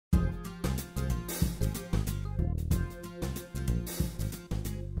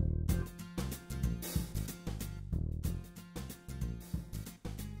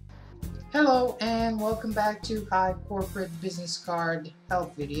Hello and welcome back to Hive Corporate Business Card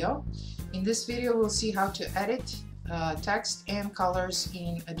Help video. In this video we'll see how to edit text and colors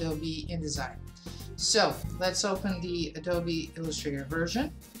in Adobe InDesign. So let's open the Adobe Illustrator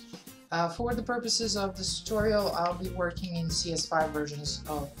version. For the purposes of this tutorial I'll be working in CS5 versions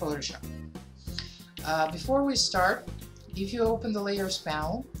of Photoshop. Before we start, if you open the Layers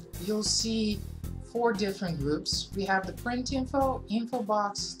panel, you'll see four different groups. We have the print info, info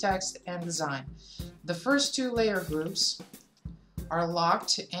box, text, and design. The first two layer groups are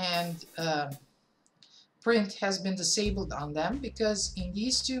locked and print has been disabled on them because in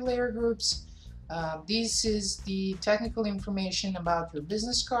these two layer groups this is the technical information about your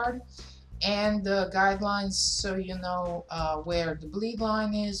business card and the guidelines, so you know where the bleed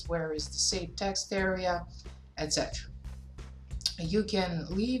line is, where is the saved text area, etc. You can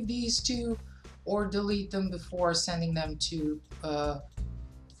leave these two or delete them before sending them to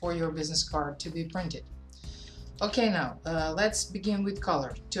for your business card to be printed. Okay, now let's begin with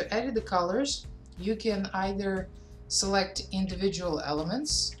color. To edit the colors, you can either select individual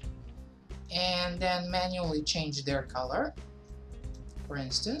elements and then manually change their color, for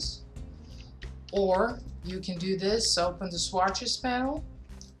instance, or you can do this, open the swatches panel.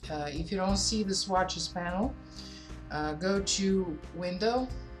 If you don't see the swatches panel, go to Window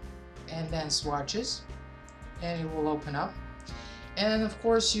and then swatches, and it will open up. And of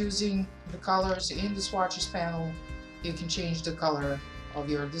course, using the colors in the swatches panel, you can change the color of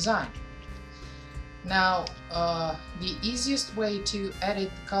your design. Now the easiest way to edit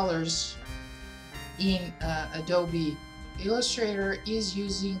the colors in Adobe Illustrator is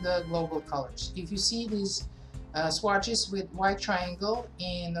using the global colors. If you see these swatches with white triangle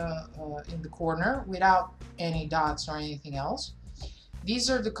in the corner without any dots or anything else,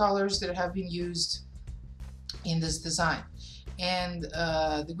 these are the colors that have been used in this design. And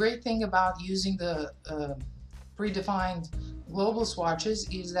the great thing about using the predefined global swatches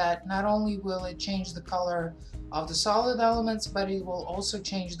is that not only will it change the color of the solid elements, but it will also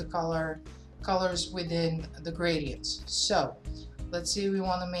change the colors within the gradients. So let's say we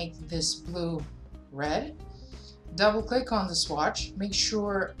want to make this blue red. Double click on the swatch. Make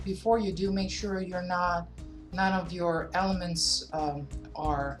sure, before you do, make sure none of your elements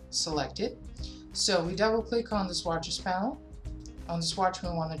are selected. So we double click on the swatches panel. On the swatch we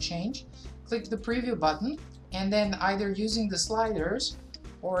want to change. Click the preview button, and then either using the sliders,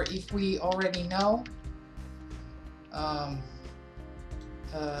 or if we already know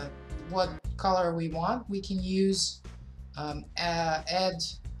what color we want, we can use add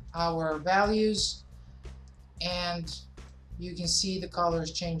our values, and you can see the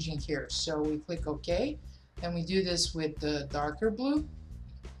colors changing here. So we click OK. And we do this with the darker blue.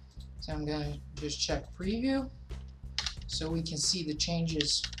 So I'm going to just check preview so we can see the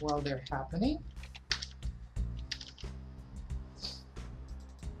changes while they're happening.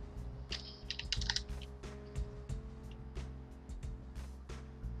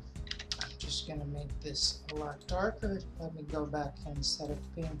 I'm just going to make this a lot darker. Let me go back, and instead of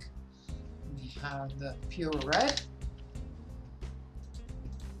pink, we have the pure red.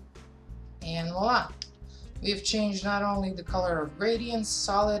 And voila! We've changed not only the color of gradients,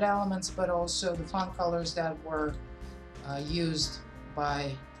 solid elements, but also the font colors that were used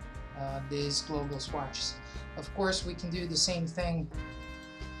by these global swatches. Of course, we can do the same thing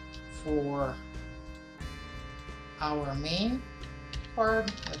for our main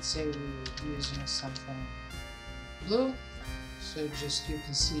card. Let's say we're using something blue, so just you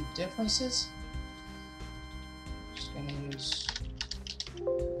can see differences. Just going to use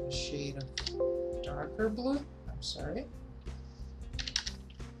a shade of darker blue, I'm sorry.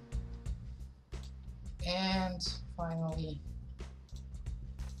 And finally,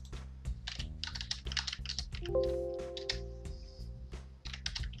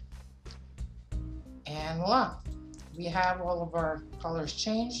 and voila, we have all of our colors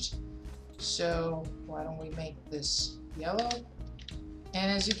changed. So why don't we make this yellow?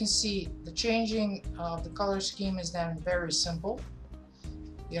 And as you can see, the changing of the color scheme is then very simple.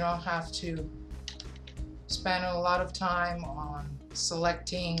 You don't have to spend a lot of time on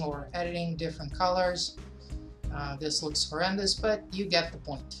selecting or editing different colors. This looks horrendous, but you get the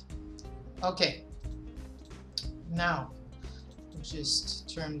point. Okay, now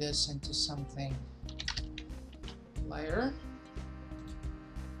just turn this into something lighter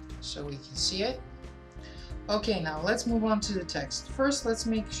so we can see it. Okay, now let's move on to the text. First, let's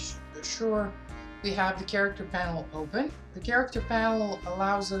make sure we have the character panel open. The character panel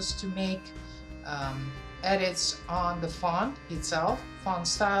allows us to make edits on the font itself, font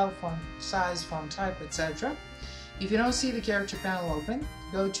style, font size, font type, etc. If you don't see the character panel open,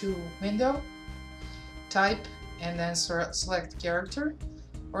 go to Window, Type, and then select Character,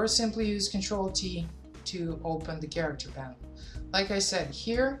 or simply use Ctrl-T to open the character panel. Like I said,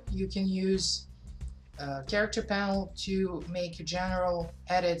 here you can use character panel to make general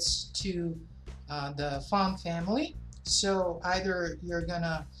edits to the font family. So either you're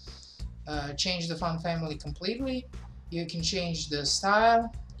gonna change the font family completely, you can change the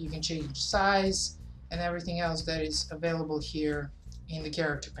style, you can change size, and everything else that is available here in the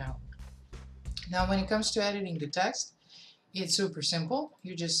character panel. Now when it comes to editing the text, it's super simple.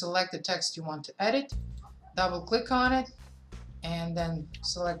 You just select the text you want to edit, double click on it, and then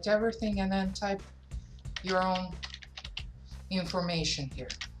select everything, and then type your own information here.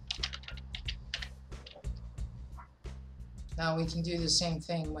 Now we can do the same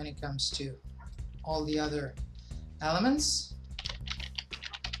thing when it comes to all the other elements.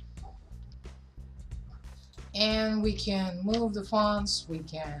 And we can move the fonts, we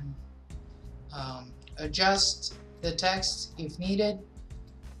can adjust the text if needed.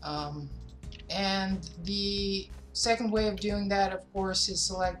 And the second way of doing that, of course, is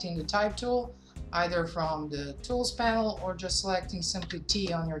selecting the type tool, either from the tools panel or just selecting simply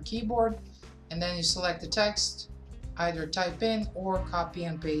T on your keyboard, and then you select the text, either type in or copy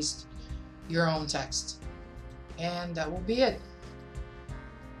and paste your own text, and that will be it.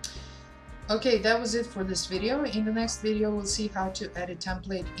 Okay, that was it for this video. In the next video we'll see how to edit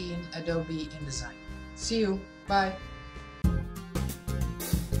template in Adobe InDesign. See you, bye.